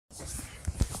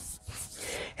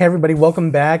Hey everybody,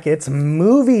 welcome back. It's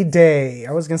movie day.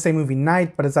 I was gonna say movie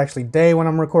night, but it's actually day when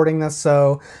I'm recording this.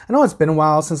 So I know it's been a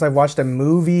while since I've watched a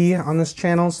movie on this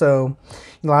channel. So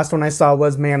the last one I saw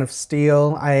was Man of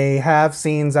Steel. I have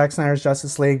seen Zack Snyder's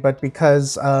Justice League, but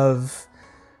because of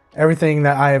everything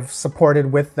that I've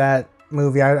supported with that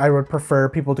movie, I would prefer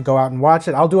people to go out and watch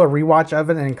it. I'll do a rewatch of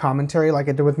it and commentary like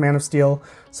I did with Man of Steel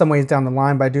some ways down the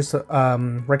line, but I do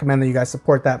recommend that you guys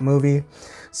support that movie.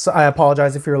 So I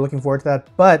apologize if you're looking forward to that.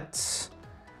 But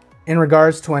in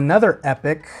regards to another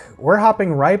epic, we're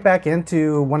hopping right back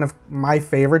into one of my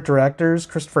favorite directors,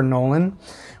 Christopher Nolan.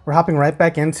 We're hopping right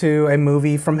back into a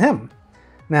movie from him.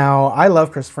 Now, I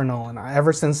love Christopher Nolan.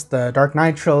 Ever since the Dark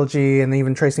Knight trilogy, and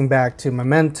even tracing back to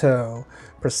Memento,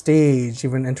 Prestige,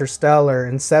 even Interstellar,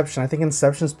 Inception. I think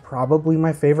Inception is probably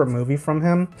my favorite movie from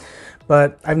him.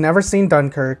 But I've never seen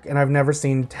Dunkirk, and I've never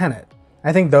seen Tenet.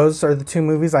 I think those are the two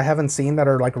movies I haven't seen that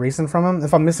are like recent from him.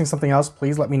 If I'm missing something else,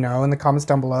 please let me know in the comments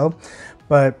down below.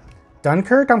 But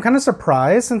Dunkirk, I'm kind of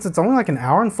surprised since it's only like an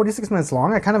hour and 46 minutes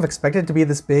long. I kind of expected it to be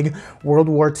this big World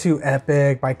War II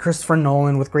epic by Christopher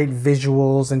Nolan with great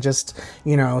visuals and just,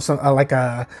 you know, some like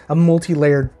a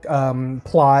multi-layered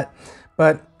plot.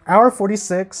 But hour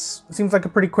 46 seems like a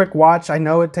pretty quick watch. I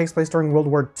know it takes place during World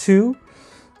War II.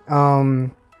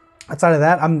 Outside of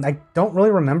that, I don't really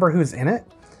remember who's in it.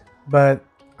 But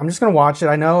I'm just going to watch it.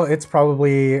 I know it's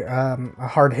probably a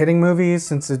hard-hitting movie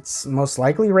since it's most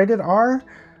likely rated R.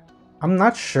 I'm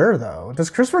not sure, though. Does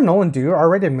Christopher Nolan do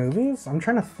R-rated movies? I'm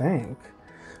trying to think.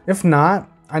 If not,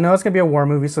 I know it's going to be a war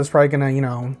movie, so it's probably going to, you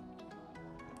know,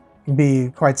 be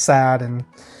quite sad and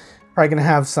probably going to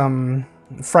have some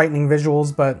frightening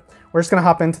visuals, but we're just going to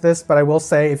hop into this. But I will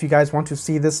say, if you guys want to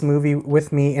see this movie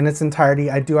with me in its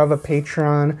entirety, I do have a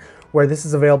Patreon where this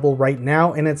is available right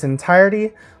now in its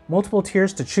entirety. Multiple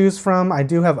tiers to choose from. I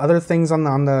do have other things on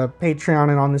the Patreon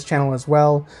and on this channel as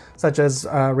well, such as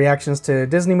reactions to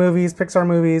Disney movies, Pixar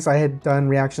movies. I had done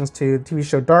reactions to the TV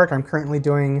show Dark. I'm currently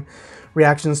doing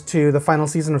reactions to the final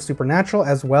season of Supernatural,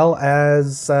 as well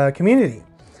as Community.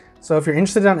 So if you're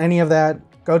interested in any of that,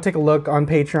 go take a look on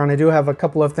Patreon. I do have a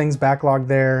couple of things backlogged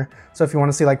there. So if you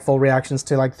want to see like full reactions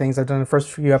to like things I've done, the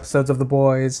first few episodes of The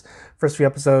Boys, first few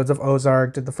episodes of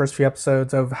Ozark, did the first few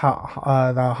episodes of The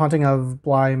Haunting of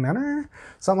Bly Manor,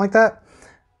 something like that.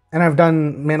 And I've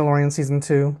done Mandalorian Season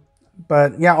 2.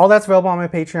 But yeah, all that's available on my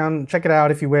Patreon. Check it out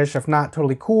if you wish. If not,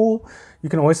 totally cool. You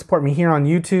can always support me here on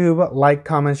YouTube. Like,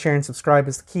 comment, share, and subscribe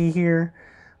is the key here.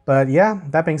 But yeah,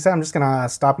 that being said, I'm just going to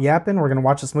stop yapping. We're going to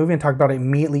watch this movie and talk about it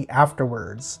immediately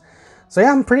afterwards. So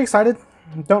yeah, I'm pretty excited.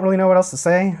 Don't really know what else to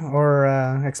say or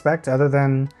expect other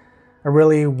than a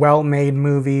really well-made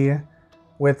movie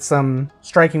with some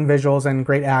striking visuals and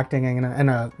great acting and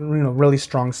a you know, really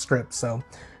strong script. So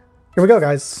here we go,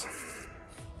 guys.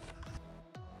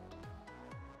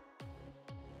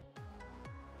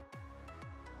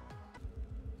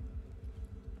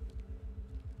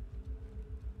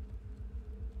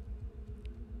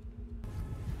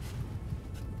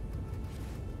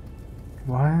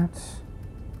 What?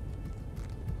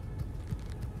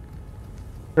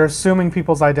 They're assuming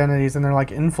people's identities and they're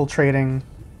like infiltrating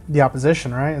the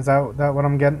opposition, right? Is that what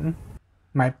I'm getting?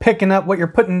 Am I picking up what you're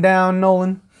putting down,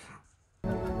 Nolan?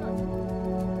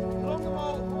 Along the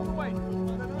wall, all the way.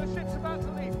 The ship's about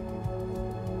to leave.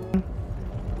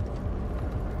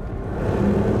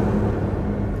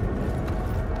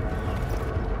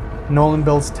 Nolan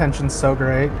builds tension so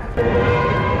great.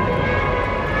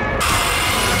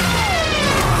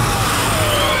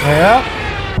 Yeah.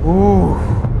 Ooh.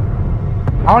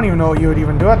 I don't even know what you would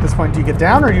even do at this point. Do you get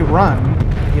down or do you run?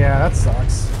 Yeah, that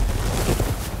sucks.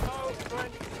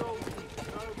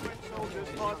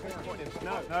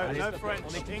 No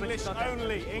French. English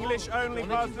only. English only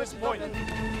past this point.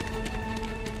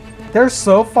 They're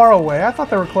so far away. I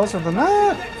thought they were closer than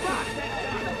that.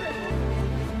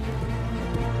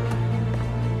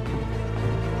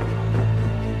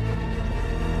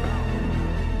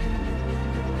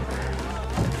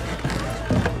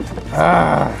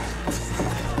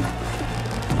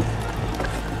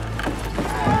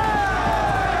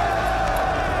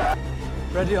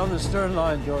 Ready on the stern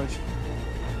line, George.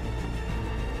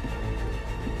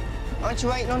 Aren't you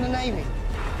waiting on the Navy?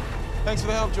 Thanks for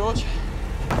the help, George.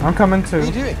 I'm coming too. What are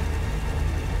you doing?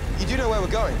 You do know where we're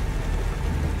going.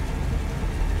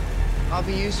 I'll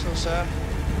be useful, sir.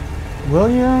 Will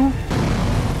you?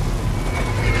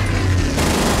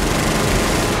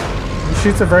 He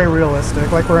shoots it very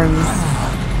realistic, like we're in,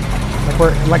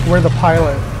 like we're the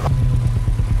pilot.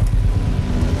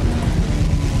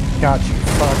 Got you.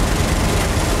 Fuck.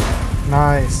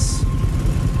 Nice.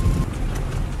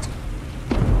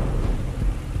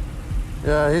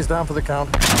 Yeah, he's down for the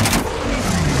count.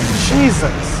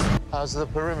 Jesus. How's the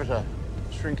perimeter?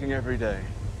 Shrinking every day.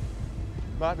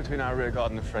 But between our rear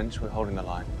guard and the French, we're holding the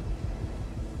line.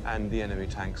 And the enemy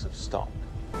tanks have stopped.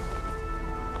 I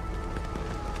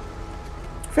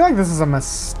feel like this is a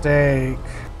mistake.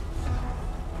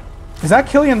 Is that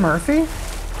Cillian Murphy?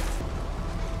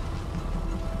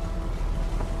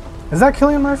 Is that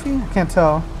Cillian Murphy? I can't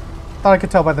tell. Thought I could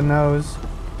tell by the nose.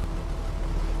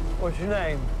 What's your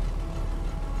name?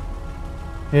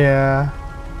 Yeah.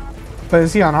 But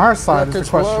is he on our side is the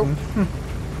Records below. question.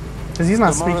 Because he's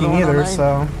not Tomorrow speaking the either,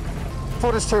 109. so...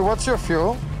 42, what's your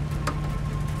fuel?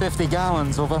 50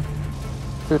 gallons, over.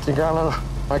 50 gallon.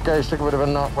 My gauge took a bit of a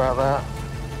knock about that.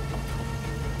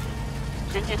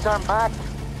 Did you turn back?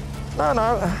 No,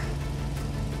 no.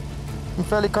 I'm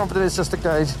fairly confident it's just a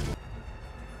gauge.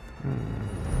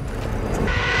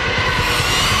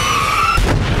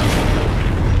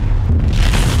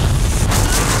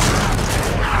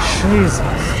 Jesus.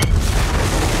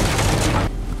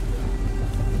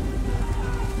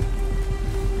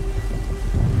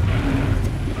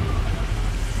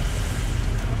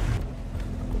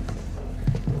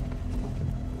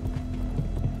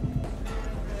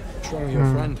 What's wrong with your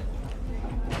friend?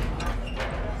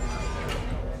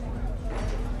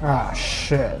 Ah,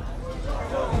 shit.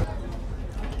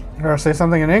 I gotta say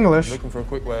something in English. Looking for a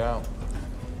quick way out.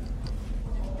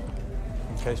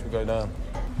 In case we go down.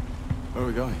 Where are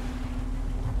we going?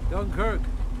 Dunkirk.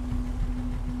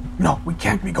 No, we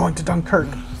can't be going to Dunkirk.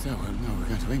 No, we're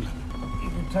going to England. You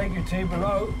can take your table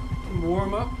out and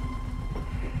warm up.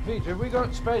 Peter, we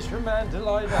got space for man to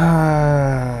lie down.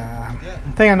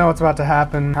 I think I know what's about to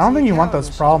happen. I don't think you want those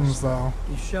problems, though.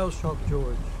 He's shell-shocked,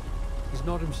 George. He's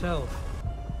not himself.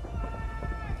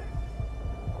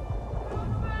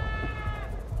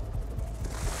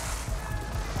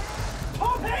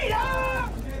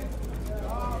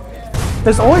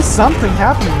 There's always something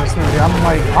happening in this movie. I'm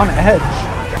like on edge.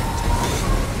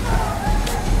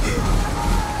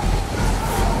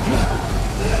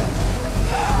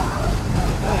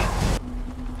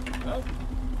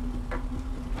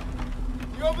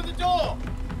 You open the door!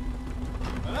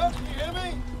 Hello, can you hear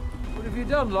me? What have you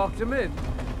done? Locked him in?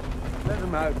 Let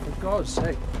him out, for God's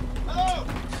sake. Hello!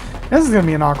 This is gonna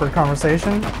be an awkward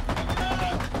conversation.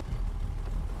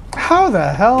 How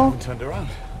the hell? Turned around.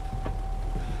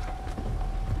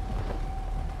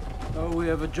 Oh, we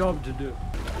have a job to do.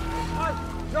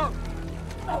 Jump!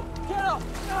 No, get up!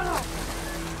 No!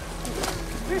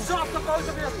 Piss off, the both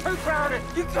of you are too crowded!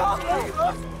 You can't leave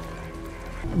us!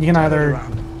 You can either...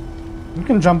 You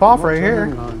can jump off right here.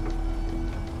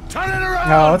 Turn it around!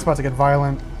 No, it's about to get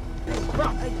violent.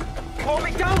 Hold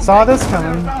it down! Saw this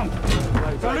coming.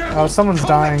 Oh, someone's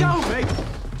dying.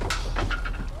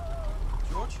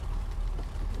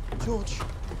 George.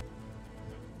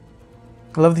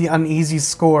 I love the uneasy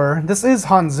score. This is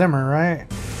Hans Zimmer, right?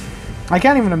 I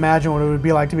can't even imagine what it would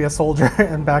be like to be a soldier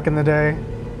back in the day.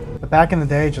 But back in the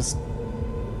day, just...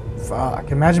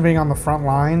 Fuck. Imagine being on the front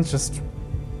lines, just...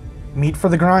 Meat for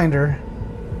the grinder.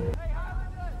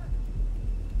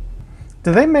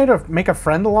 Did they make a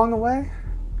friend along the way?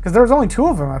 Because there was only 2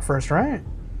 of them at first, right?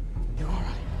 You're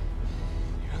alright.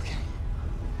 You're okay.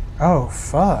 Oh,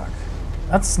 fuck.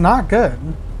 That's not good.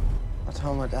 I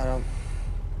told my dad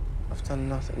I've done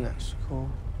nothing at school.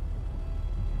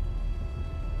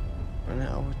 And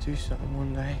that I would do something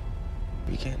one day.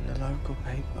 Be getting the local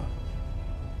paper.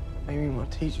 Maybe my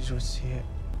teachers would see it.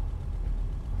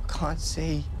 I can't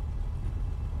see.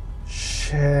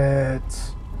 Shit.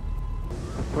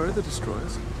 Where are the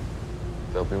destroyers?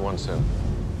 There'll be one soon.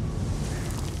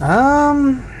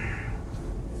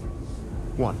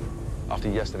 One. After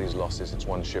yesterday's losses, it's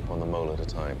one ship on the mole at a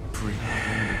time. Free. The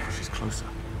enemy pushes closer.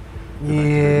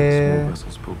 Yeah. Small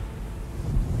vessels, Paul.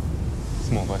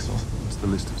 Small vessels. It's the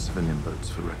list of civilian boats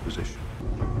for requisition.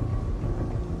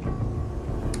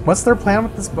 What's their plan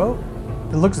with this boat?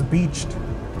 It looks beached.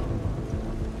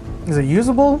 Is it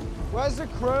usable? Where's the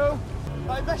crew?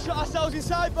 Right, best shot ourselves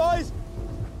inside, boys.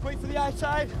 Wait for the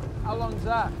outside. How long's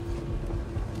that?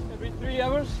 Every 3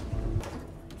 hours?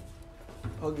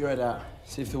 Poke your head out.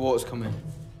 See if the water's coming.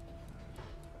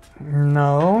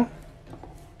 No.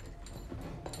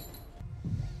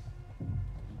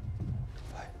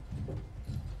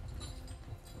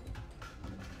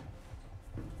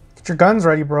 Get your guns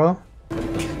ready, bro.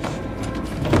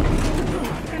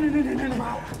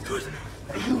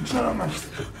 You German!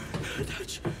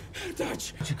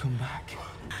 Dutch, did you come back?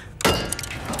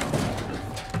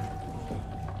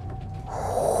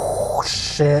 Oh,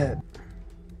 shit.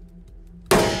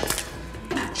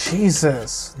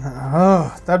 Jesus.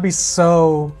 Oh, that'd be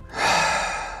so...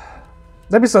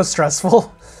 That'd be so stressful.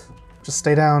 Just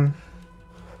stay down.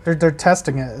 They're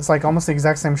testing it. It's like almost the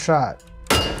exact same shot.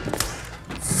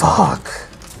 Fuck.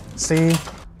 See?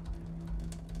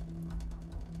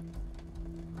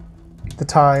 The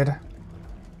tide.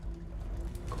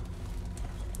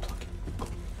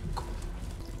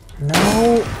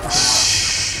 No.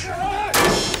 Shh.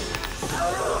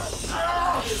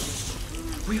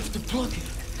 We have to plug it.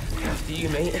 After you,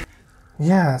 mate.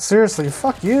 Yeah, seriously,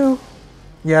 fuck you.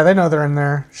 Yeah, they know they're in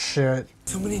there. Shit.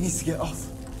 Somebody needs to get off.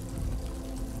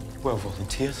 Well,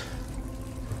 volunteers.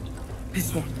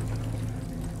 This one.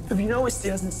 Have you noticed he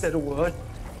hasn't said a word?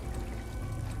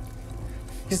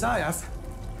 Because I have.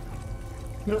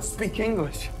 You don't speak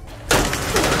English.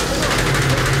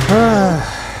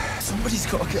 Somebody's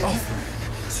got to get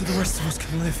off so the rest of us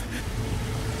can live.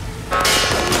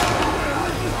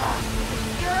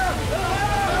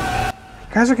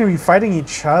 Guys are gonna be fighting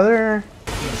each other.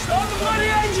 Stop the bloody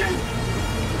engine!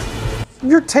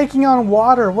 You're taking on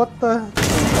water. What the?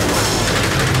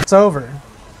 It's over.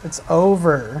 It's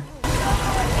over.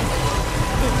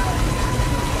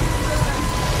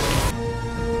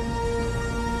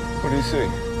 What do you see?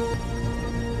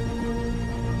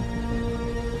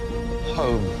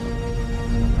 Home.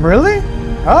 Really?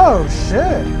 Oh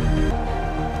shit.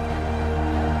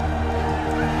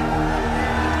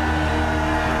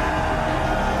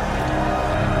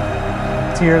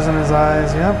 Tears in his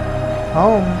eyes. Yep.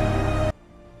 Home.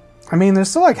 I mean, there's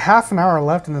still like half an hour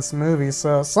left in this movie,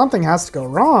 so something has to go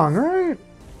wrong, right?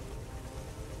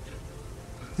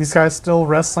 These guys still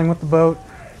wrestling with the boat.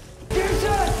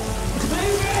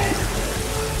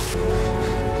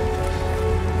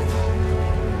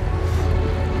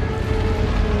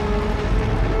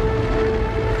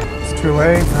 It's too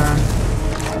late, man.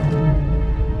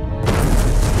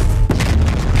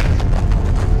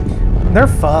 They're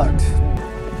fucked.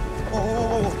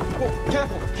 Oh,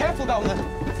 careful, careful down there.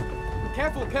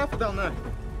 Careful down there.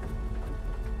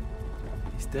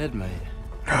 He's dead, mate.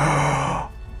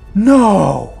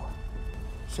 No!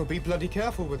 So be bloody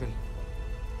careful with him.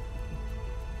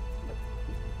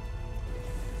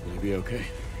 Will he be okay?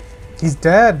 He's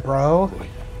dead, bro. Boy.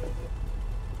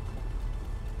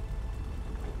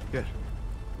 Good.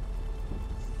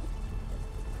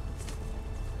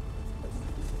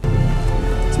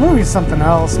 This movie's something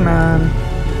else, man.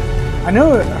 I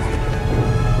knew it.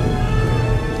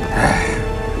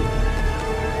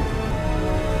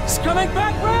 It's coming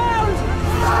back round!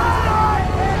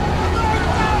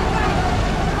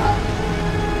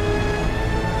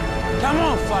 Come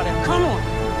on, father, come on!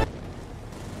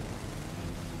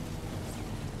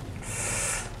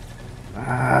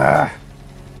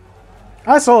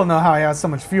 I still don't know how he has so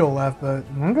much fuel left, but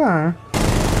okay.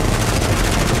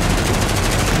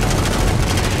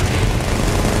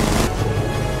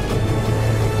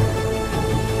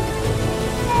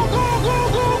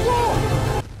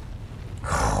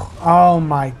 Oh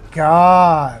my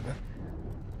god.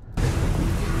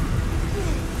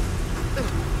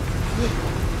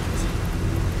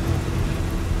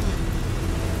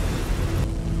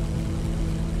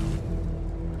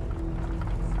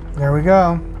 There we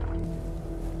go.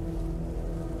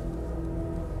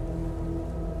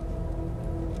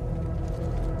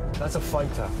 That's a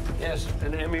fighter. Yes,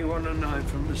 an ME-109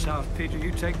 from the south. Peter, you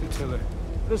take the tiller.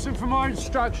 Listen for my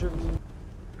instructions.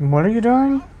 What are you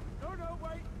doing? No,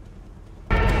 wait.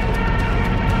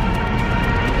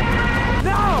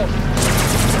 Now!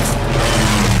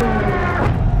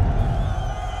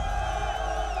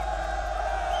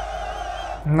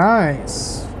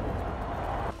 Nice.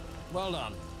 Well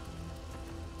done.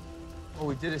 All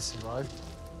we did is survive.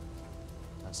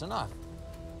 That's enough.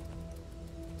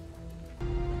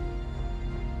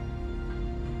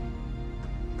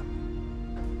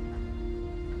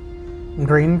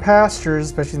 Green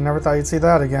pastures, but you never thought you'd see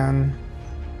that again.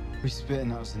 We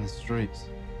spitting at us in the streets.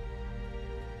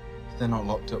 They're not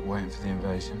locked up waiting for the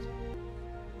invasion.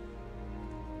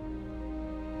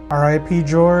 R.I.P.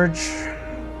 George.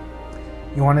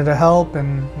 You wanted to help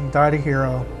and you died a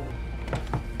hero.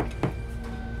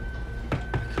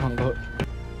 I can't look.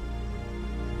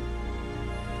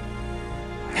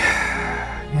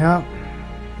 Yep.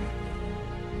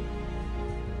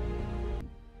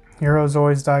 Heroes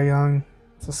always die young.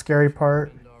 It's a scary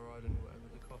part.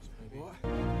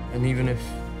 And even if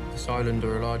this island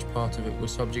or a large part of it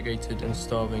was subjugated and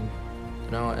starving,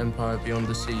 then our empire beyond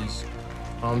the seas,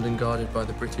 armed and guarded by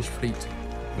the British fleet,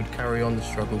 would carry on the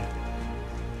struggle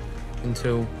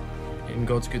until, in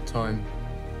God's good time,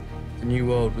 the new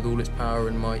world with all its power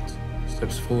and might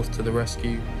steps forth to the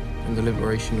rescue and the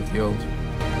liberation of the old.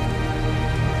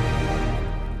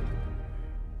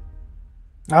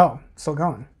 Oh, still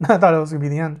going. I thought it was going to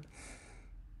be the end.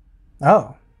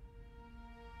 Oh.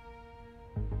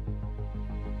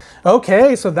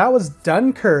 Okay, so that was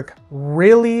Dunkirk.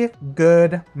 Really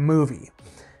good movie.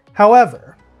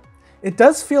 However, it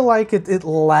does feel like it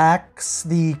lacks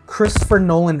the Christopher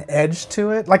Nolan edge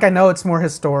to it. Like, I know it's more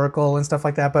historical and stuff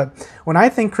like that, but when I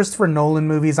think Christopher Nolan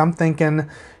movies, I'm thinking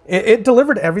it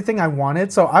delivered everything I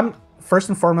wanted. So first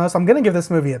and foremost, I'm going to give this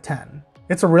movie a 10.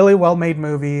 It's a really well-made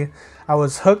movie. I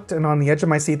was hooked and on the edge of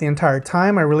my seat the entire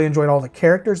time. I really enjoyed all the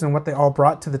characters and what they all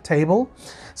brought to the table,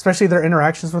 especially their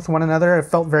interactions with one another. It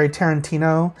felt very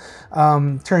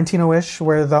Tarantino-ish,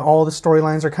 where all the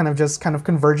storylines are kind of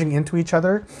converging into each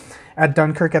other at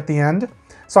Dunkirk at the end.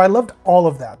 So I loved all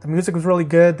of that. The music was really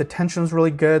good. The tension was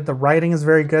really good. The writing is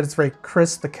very good. It's very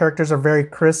crisp. The characters are very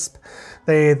crisp.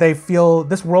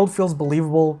 This world feels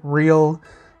believable, real.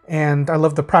 And I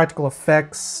love the practical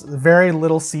effects, very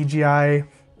little CGI,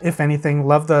 if anything.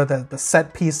 Love the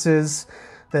set pieces,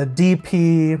 the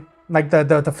DP, like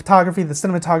the photography, the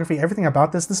cinematography, everything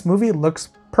about this. This movie looks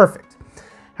perfect.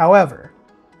 However,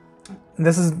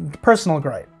 this is personal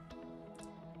gripe.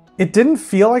 It didn't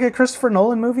feel like a Christopher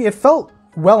Nolan movie. It felt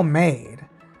well made.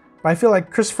 But I feel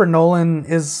like Christopher Nolan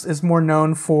is more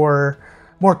known for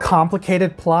more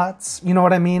complicated plots. You know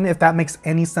what I mean? If that makes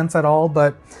any sense at all.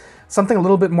 But something a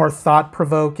little bit more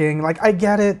thought-provoking. Like, I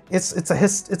get it. It's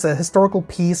a historical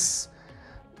piece,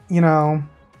 you know,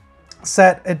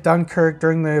 set at Dunkirk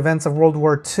during the events of World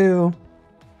War II.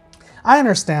 I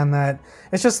understand that.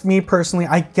 It's just me personally.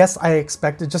 I guess I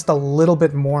expected just a little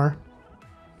bit more.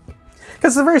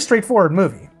 Because it's a very straightforward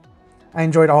movie. I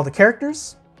enjoyed all the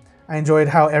characters. I enjoyed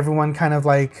how everyone kind of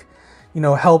like, you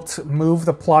know, helped move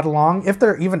the plot along. If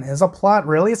there even is a plot,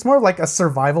 really. It's more like a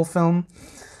survival film.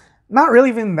 Not really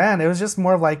even then. It was just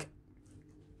more like,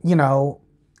 you know,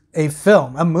 a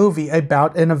film, a movie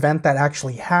about an event that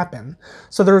actually happened.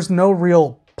 So there was no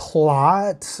real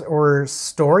plot or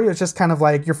story. It's just kind of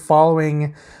like you're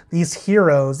following these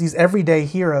heroes, these everyday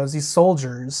heroes, these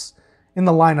soldiers in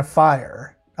the line of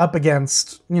fire up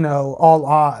against, you know, all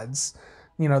odds,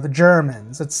 you know, the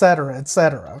Germans, etc.,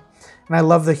 etc. And I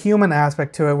love the human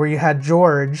aspect to it, where you had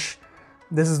George.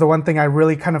 This is the one thing I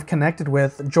really kind of connected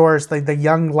with. George, the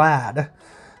young lad,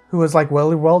 who was like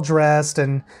well dressed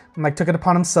and like took it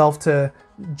upon himself to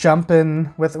jump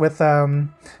in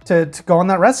to go on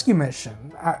that rescue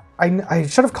mission. I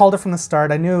should have called it from the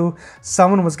start. I knew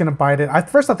someone was gonna bite it. At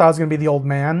first I thought it was gonna be the old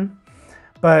man,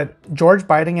 but George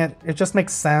biting it just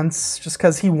makes sense, just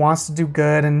because he wants to do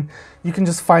good, and you can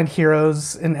just find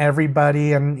heroes in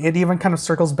everybody. And it even kind of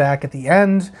circles back at the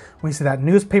end when you see that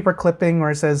newspaper clipping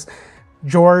where it says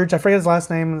George, I forget his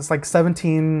last name, it's like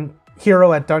 17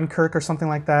 hero at Dunkirk or something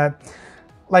like that.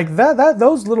 Like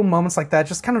those little moments like that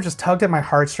just kind of just tugged at my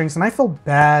heartstrings, and I feel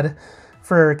bad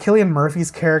for Cillian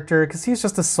Murphy's character, because he's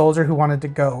just a soldier who wanted to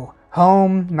go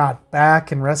home, not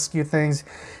back, and rescue things.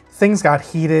 Things got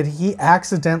heated. He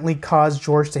accidentally caused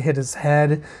George to hit his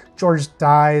head. George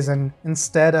dies, and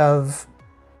instead of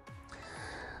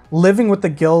living with the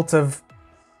guilt of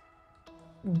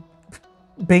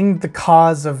being the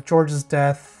cause of George's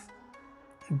death,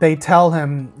 they tell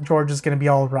him George is going to be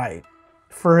all right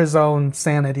for his own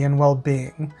sanity and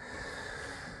well-being.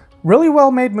 Really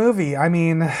well-made movie. I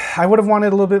mean, I would have wanted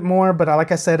a little bit more, but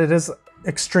like I said, it is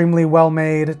extremely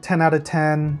well-made, 10 out of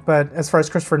 10. But as far as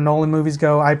Christopher Nolan movies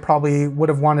go, I probably would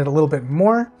have wanted a little bit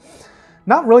more.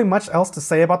 Not really much else to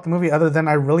say about the movie other than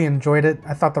I really enjoyed it.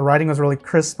 I thought the writing was really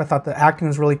crisp. I thought the acting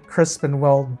was really crisp and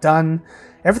well done.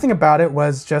 Everything about it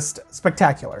was just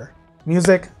spectacular.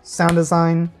 Music, sound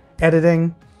design,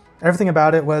 editing, everything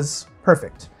about it was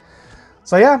perfect.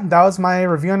 So yeah, that was my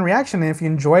review and reaction. And if you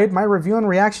enjoyed my review and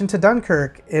reaction to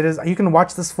Dunkirk, you can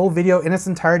watch this full video in its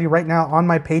entirety right now on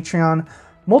my Patreon.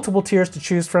 Multiple tiers to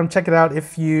choose from. Check it out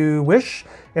if you wish.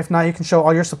 If not, you can show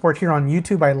all your support here on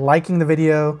YouTube by liking the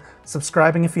video,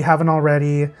 subscribing if you haven't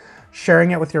already,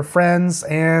 sharing it with your friends,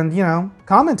 and, you know,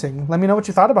 commenting. Let me know what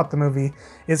you thought about the movie.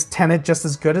 Is Tenet just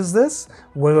as good as this?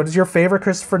 What is your favorite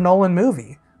Christopher Nolan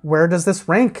movie? Where does this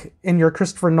rank in your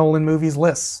Christopher Nolan movies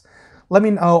lists? Let me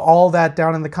know all that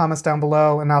down in the comments down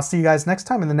below, and I'll see you guys next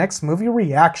time in the next movie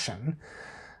reaction.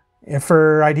 If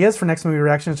for ideas for next movie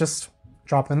reactions, just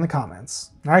drop them in the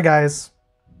comments. All right, guys.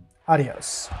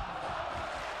 Adios.